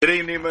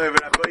Good evening,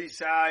 Rabbi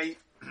Isai.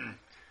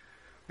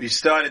 We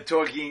started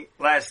talking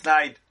last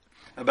night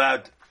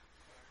about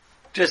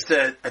just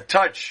a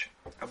touch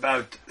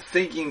about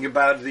thinking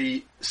about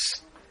the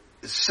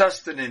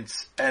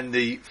sustenance and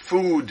the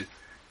food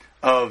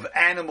of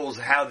animals,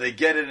 how they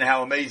get it and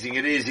how amazing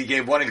it is. He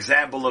gave one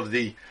example of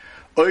the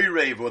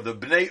Oirev or the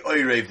Bnei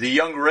Oirev, the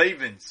young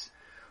ravens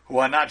who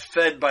are not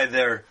fed by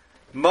their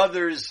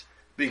mothers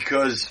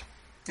because,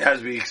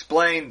 as we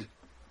explained,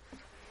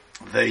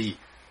 the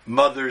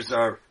mothers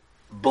are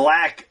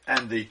black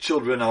and the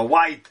children are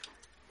white,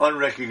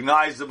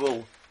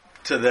 unrecognizable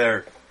to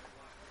their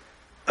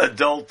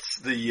adults,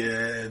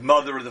 the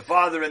mother or the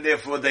father, and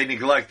therefore they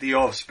neglect the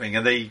offspring.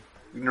 And they,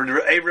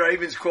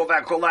 ravens call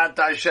out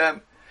to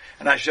Hashem,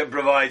 and Hashem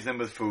provides them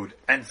with food.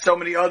 And so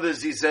many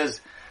others, he says,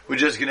 we're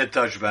just going to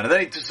touch about. And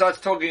then he starts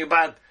talking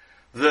about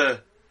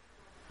the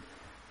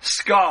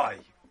sky,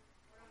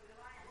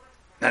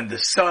 and the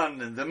sun,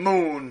 and the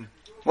moon.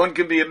 One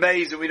can be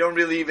amazed, and we don't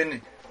really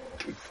even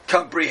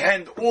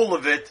comprehend all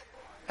of it.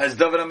 As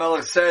David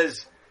HaMelech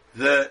says,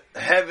 the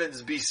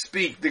heavens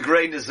bespeak the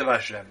greatness of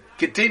Hashem.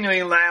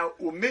 Continuing now,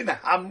 umin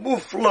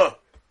hamufla,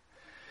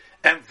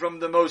 and from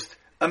the most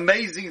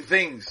amazing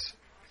things,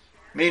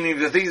 meaning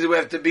the things that we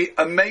have to be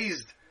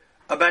amazed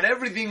about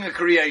everything in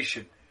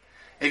creation.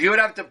 If you would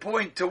have to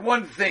point to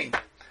one thing,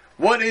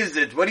 what is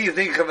it? What do you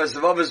think of us?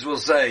 Of others will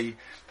say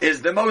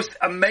is the most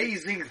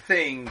amazing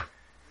thing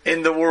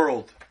in the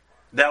world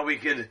that we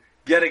could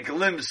get a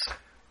glimpse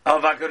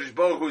of HaKadosh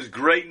Baruch Hu's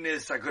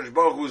greatness, HaKadosh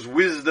Baruch Hu's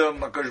wisdom,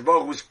 HaKadosh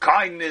Baruch Hu's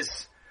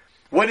kindness.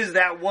 What is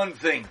that one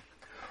thing?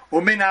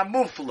 Umin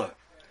hamufla,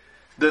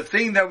 the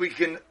thing that we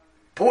can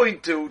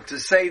point to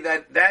say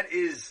that that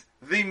is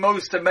the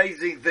most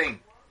amazing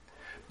thing.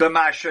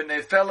 B'masha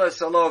nefelas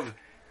alav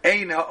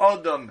ein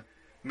ha'adam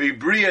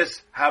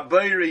mibrias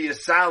habayri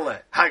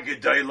yisale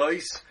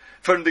hagedaylos,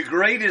 from the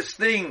greatest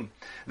thing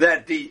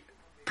that the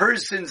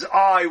person's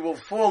eye will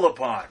fall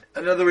upon.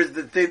 In other words,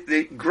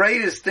 the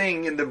greatest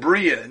thing in the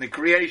Bria, in the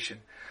creation,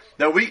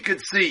 that we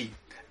could see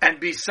and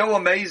be so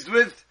amazed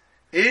with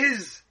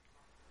is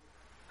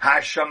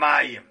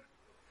Hashamayim,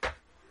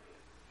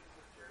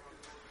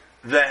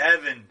 the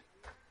heaven.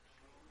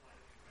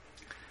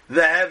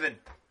 The heaven.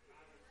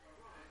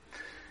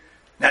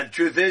 Now the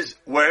truth is,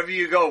 wherever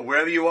you go,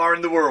 wherever you are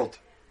in the world,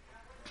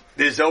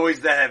 there's always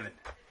the heaven.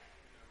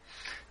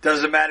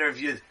 Doesn't matter if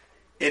you're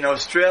in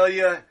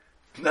Australia,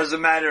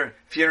 doesn't matter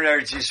if you're in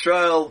Eretz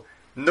Yisrael,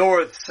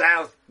 north,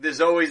 south,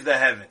 there's always the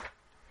heaven.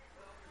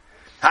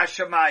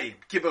 Hashamayim.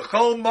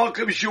 Kibachol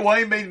makom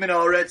shuayim bein min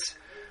haaretz,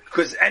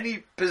 because any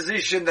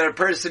position that a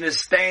person is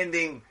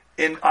standing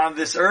in on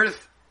this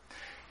earth,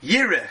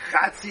 yireh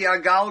chatzi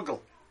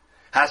agalgal,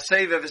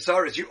 hasev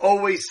evisaris, you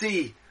always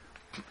see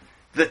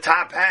the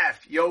top half,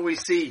 you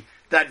always see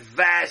that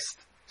vast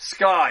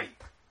sky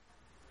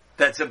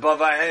that's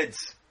above our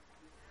heads.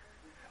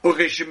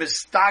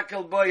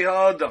 Ukeshemistakel by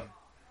ha'adam.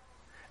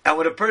 And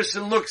when a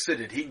person looks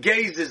at it, he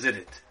gazes at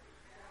it,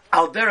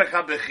 al derech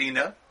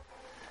habechina,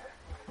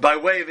 by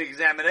way of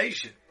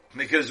examination,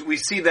 because we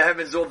see the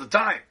heavens all the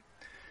time.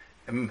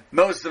 And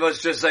most of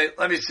us just say,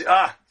 let me see,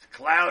 it's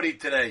cloudy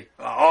today.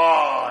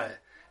 Oh,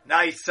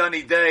 nice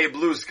sunny day,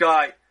 blue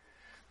sky.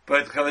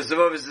 But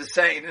Chavasavov is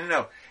saying,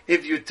 no,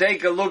 if you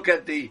take a look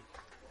at the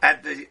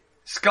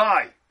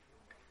sky,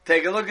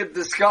 take a look at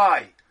the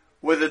sky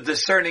with a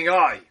discerning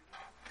eye,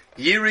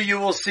 Yiri, you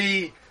will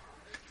see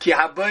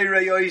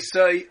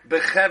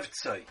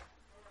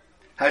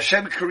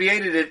Hashem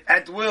created it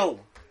at will.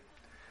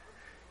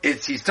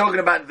 He's talking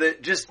about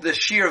just the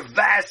sheer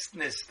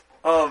vastness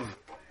of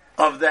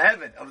the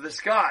heaven, of the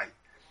sky.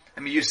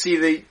 I mean, you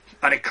see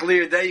on a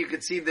clear day, you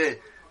can see the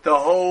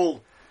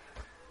whole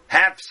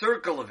half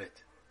circle of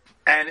it.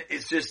 And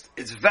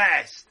it's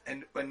vast.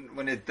 And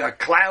when it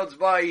clouds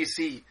by, you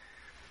see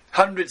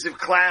hundreds of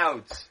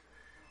clouds.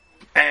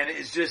 And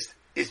it's just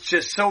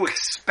so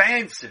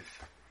expansive.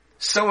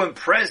 So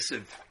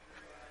impressive.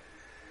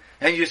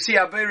 And you see,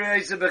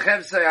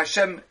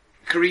 Hashem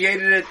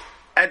created it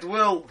at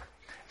will.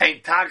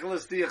 And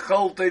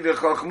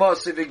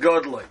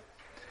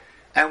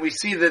we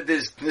see that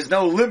there's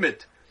no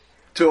limit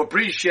to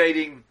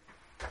appreciating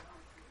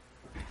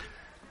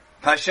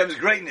Hashem's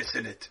greatness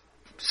in it.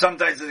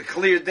 Sometimes it's a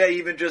clear day,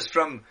 even just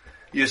from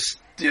you're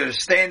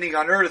standing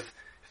on earth,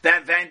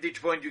 that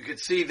vantage point, you could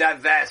see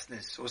that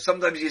vastness. Or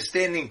sometimes you're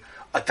standing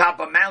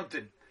atop a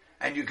mountain,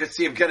 and you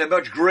can get a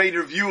much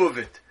greater view of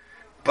it.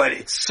 But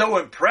it's so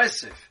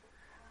impressive.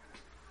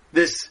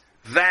 This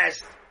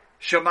vast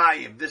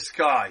Shamayim, this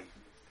sky.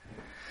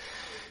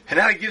 And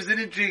now he gives an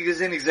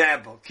interesting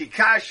example.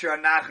 Kikasha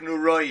nachnu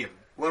royim.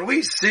 When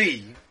we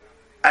see,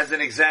 as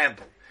an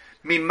example,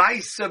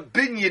 mimaisa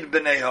binyan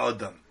b'nei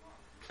ha'adam,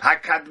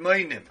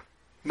 hakadmoinim,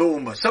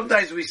 mu'uma.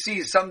 Sometimes we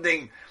see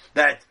something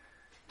that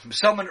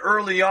someone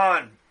early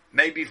on,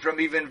 maybe from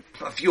even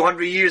a few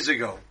hundred years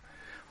ago,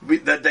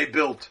 that they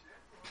built.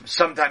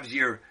 Sometimes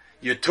you're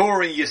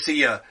touring, you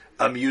see a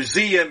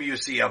museum, you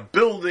see a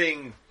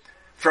building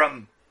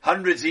from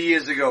hundreds of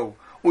years ago,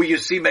 or you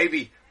see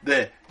maybe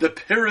the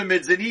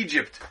pyramids in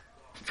Egypt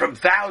from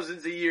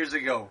thousands of years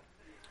ago.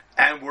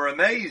 And we're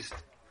amazed.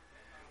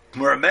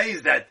 We're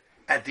amazed at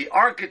the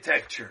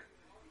architecture,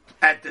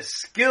 at the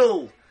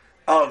skill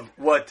of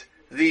what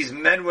these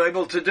men were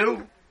able to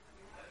do.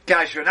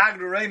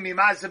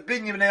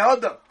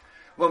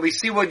 When we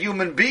see what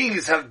human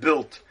beings have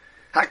built,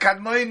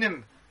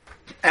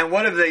 and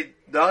what have they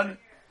done?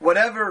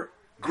 Whatever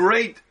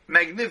great,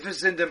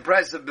 magnificent,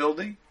 impressive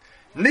building,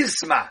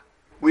 Nisma,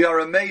 we are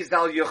amazed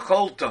al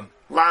yecholtam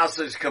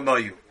la'asos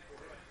kamoyu.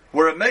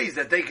 We're amazed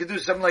that they could do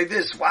something like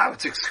this. Wow,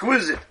 it's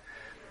exquisite.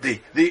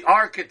 The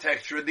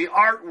architecture, the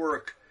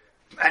artwork,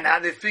 and how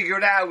they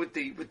figured out with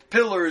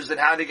pillars and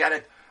how they got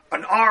it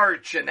an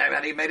arch and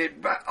how they made it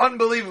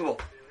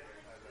unbelievable.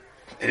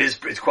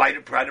 It's quite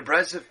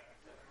impressive,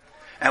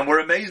 and we're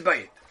amazed by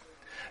it.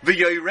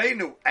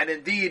 V'yoyrenu, and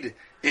indeed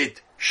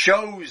it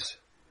shows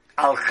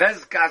al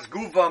chezkas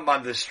gufam,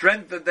 on the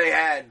strength that they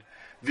had,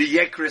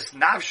 v'yekris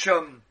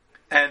nafsham,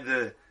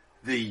 and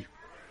the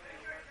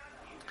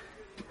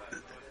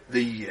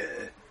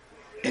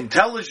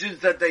intelligence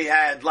that they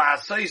had,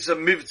 la'asaysa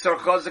mivtzar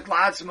chazak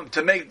la'atzmam,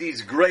 to make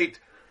these great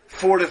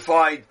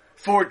fortified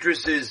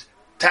fortresses,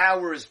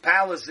 towers,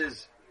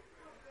 palaces.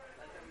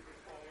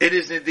 It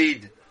is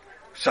indeed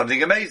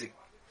something amazing.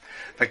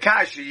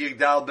 V'kashi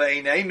yigdal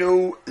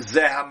b'eineinu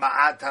zeh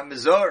ha'ma'at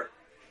ha'mizor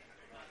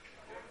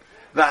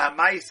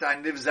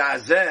v'ha'maisa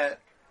nivzazeh.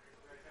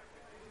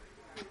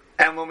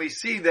 And when we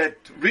see that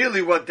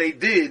really what they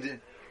did,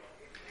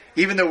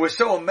 even though we're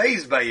so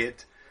amazed by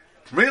it,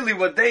 really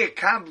what they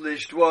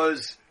accomplished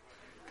was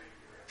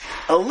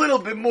a little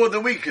bit more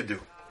than we could do.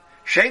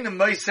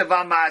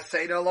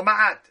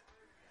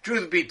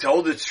 Truth be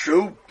told, it's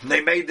true.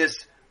 They made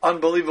this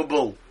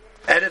unbelievable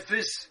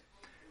edifice,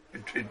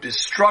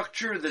 this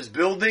structure, this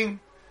building,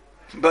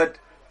 but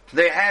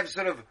they have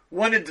sort of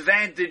one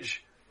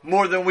advantage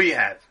more than we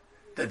have,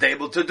 that they're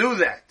able to do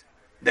that.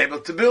 They're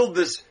able to build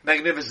this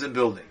magnificent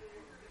building.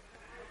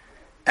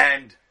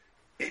 And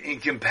in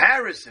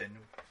comparison,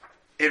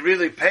 it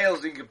really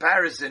pales in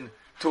comparison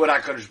to what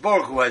HaKadosh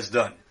Baruch Hu has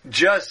done.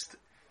 Just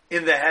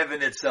in the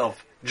heaven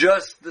itself,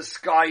 just the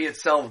sky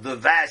itself, the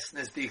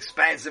vastness, the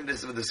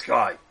expansiveness of the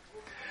sky.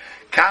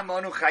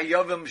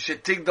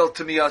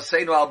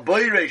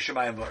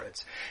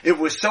 If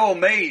we're so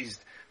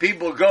amazed,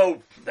 people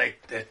go,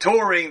 they're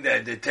touring,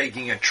 they're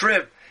taking a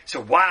trip. So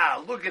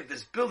wow, look at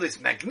this building, it's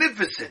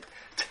magnificent.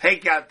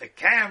 Take out the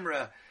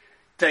camera,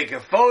 take a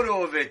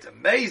photo of it,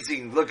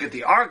 amazing. Look at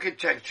the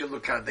architecture,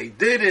 look how they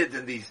did it,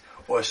 and these,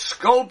 or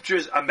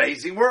sculptures,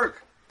 amazing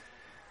work.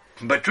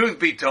 But truth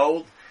be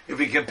told, if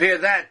we compare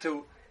that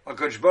to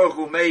HaKadosh Baruch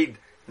Hu made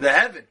the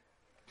heaven,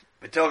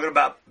 we're talking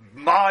about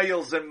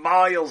miles and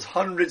miles,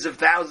 hundreds of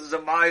thousands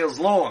of miles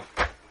long.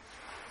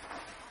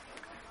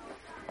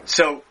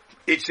 So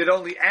it should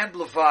only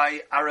amplify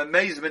our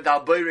amazement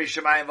al Borei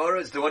Shemayim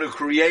V'Aretz, the one who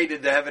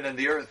created the heaven and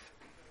the earth.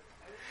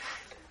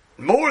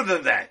 More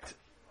than that,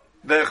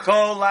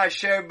 V'chol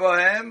asher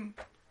bohem,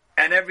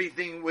 and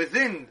everything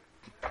within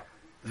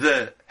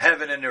the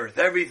heaven and earth,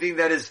 everything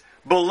that is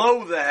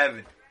below the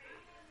heaven.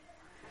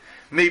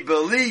 Mi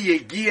beli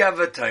yegia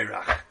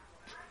v'tayrach,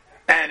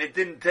 and it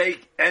didn't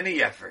take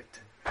any effort.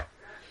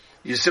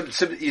 You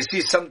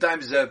see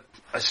sometimes a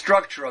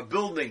structure, a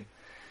building,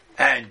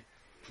 and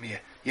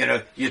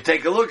you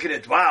take a look at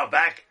it. Wow,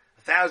 back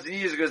 1,000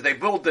 years ago they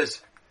built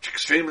this,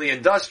 extremely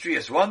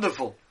industrious,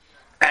 wonderful.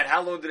 And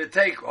how long did it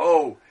take?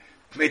 Oh,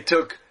 it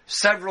took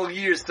several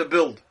years to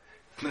build.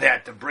 They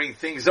had to bring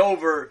things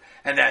over,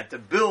 and they had to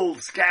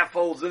build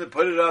scaffolds and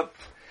put it up.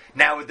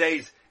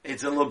 Nowadays,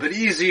 it's a little bit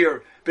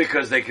easier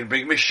because they can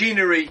bring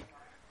machinery.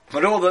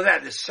 But all of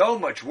that, there's so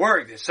much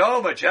work, there's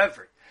so much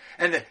effort.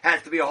 And there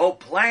has to be a whole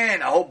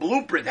plan, a whole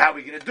blueprint. How are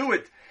we going to do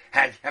it?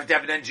 You have to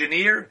have an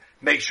engineer,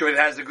 make sure it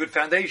has a good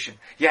foundation.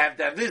 You have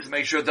to have this,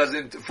 make sure it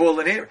doesn't fall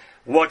in here.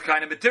 What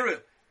kind of material?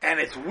 And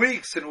it's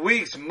weeks and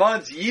weeks,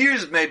 months,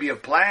 years maybe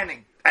of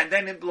planning, and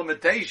then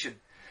implementation.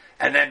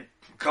 And then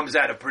comes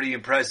out a pretty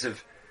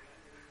impressive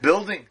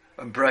building,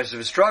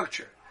 impressive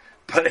structure.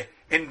 But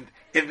in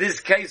this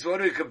case,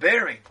 what are we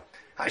comparing?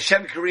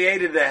 Hashem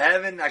created the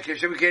heaven,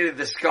 Hashem created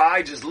the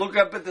sky. Just look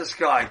up at the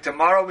sky.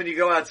 Tomorrow when you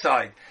go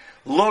outside,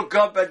 look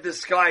up at the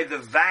sky, the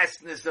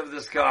vastness of the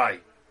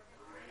sky.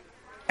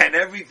 And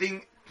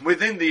everything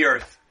within the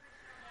earth.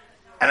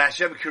 And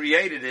Hashem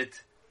created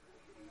it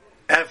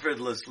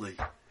effortlessly.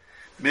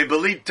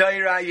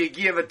 Without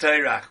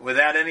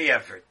any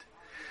effort.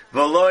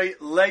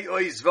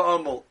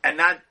 And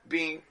not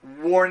being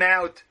worn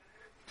out,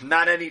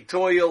 not any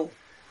toil.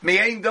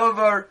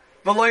 Without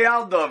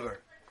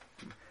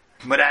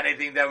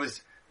anything that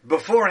was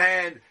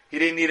beforehand, he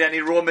didn't need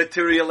any raw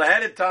material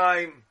ahead of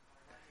time.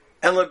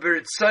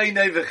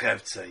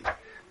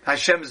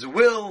 Hashem's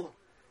will,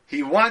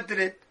 he wanted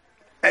it,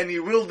 and he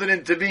willed it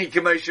into being, like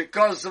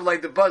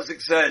the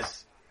pasuk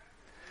says.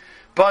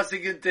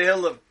 Pasuk in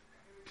Tehillim,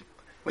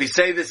 we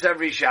say this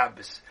every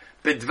Shabbos.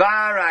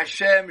 B'dvar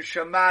Hashem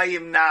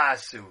shamayim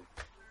na'asu.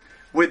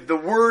 With the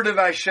word of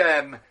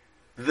Hashem,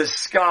 the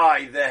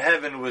sky, the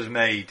heaven was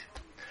made.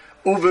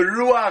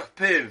 Uveruach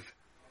piv.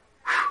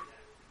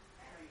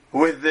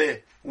 with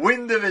the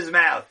wind of his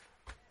mouth.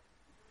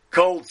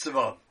 Kol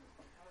tzvam.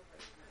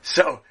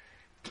 So,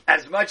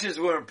 as much as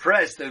we're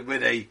impressed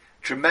with a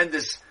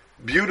tremendous,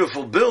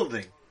 beautiful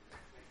building,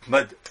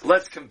 but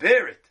let's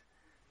compare it.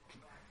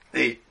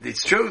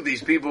 It's true,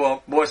 these people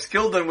are more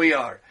skilled than we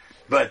are.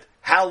 But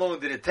how long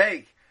did it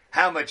take?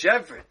 How much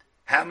effort?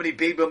 How many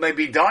people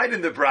maybe died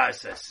in the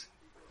process?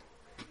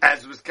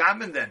 As was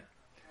common then.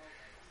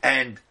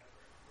 And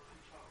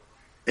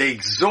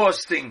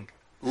exhausting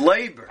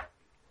labor.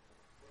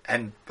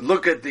 And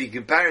look at the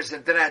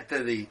comparison to that,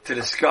 to the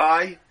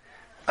sky,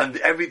 and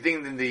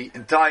everything in the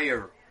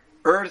entire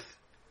earth.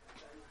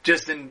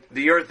 Just in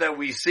the earth that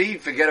we see,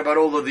 forget about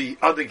all of the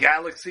other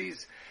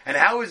galaxies. And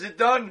how is it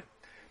done?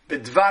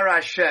 B'dvar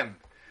Hashem.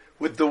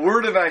 With the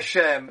word of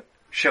Hashem,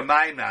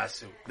 Shamayim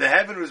Nasu. The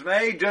heaven was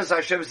made, just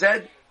Hashem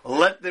said,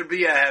 let there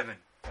be a heaven.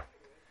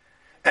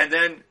 And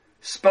then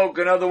spoke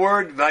another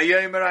word,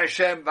 Vayomer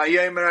Hashem,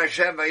 Vayomer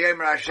Hashem,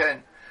 Vayomer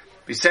Hashem.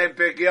 We say in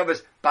PEREK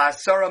Yobes,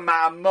 Ba'asara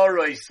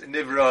ma'amoros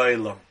nivra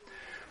olam.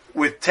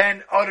 With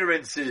 10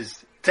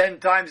 utterances, 10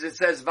 times it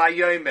says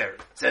Vayomer.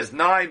 It says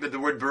 9, but the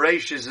word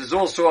Bereshis is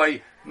also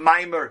a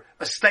mimer,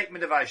 a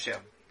statement of Hashem.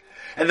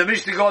 And the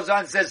Mishnah goes on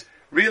and says,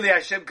 really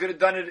Hashem could have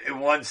done it in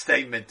one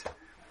statement.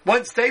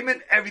 One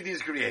statement,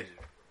 everything's created.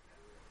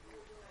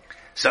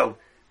 So,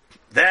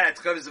 that,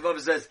 Chavis Above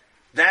says,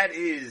 that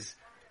is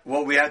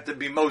what we have to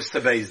be most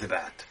amazed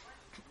about.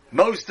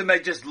 Most of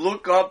them just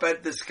look up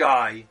at the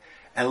sky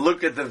and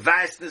look at the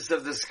vastness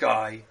of the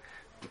sky,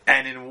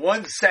 and in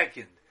 1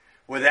 second,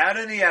 without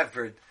any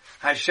effort,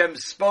 Hashem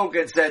spoke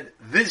and said,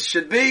 this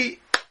should be,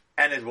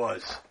 and it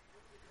was.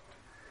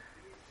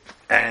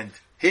 And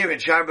here in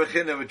Shar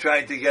B'China, we're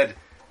trying to get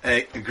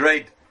a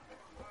great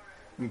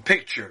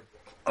picture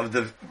of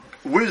the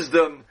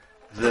wisdom,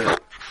 the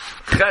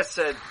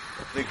chesed,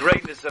 the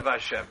greatness of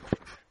Hashem.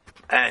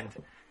 And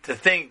to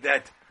think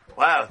that,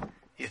 wow,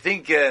 you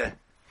think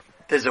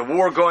there's a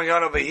war going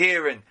on over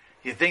here, and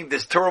you think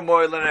there's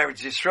turmoil in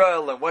Eretz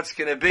Yisrael, and what's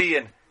going to be,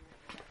 and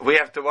we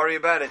have to worry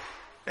about it.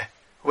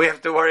 We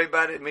have to worry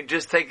about it. I mean,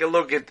 just take a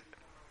look at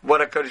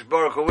what HaKadosh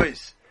Baruch Hu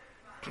is.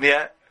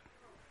 Yeah?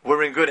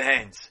 We're in good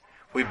hands.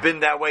 We've been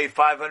that way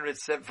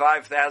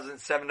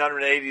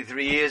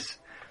 5,783 years,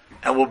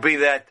 and we'll be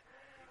that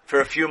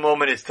for a few more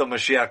minutes till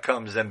Mashiach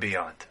comes and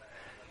beyond.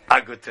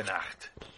 A gute Nacht.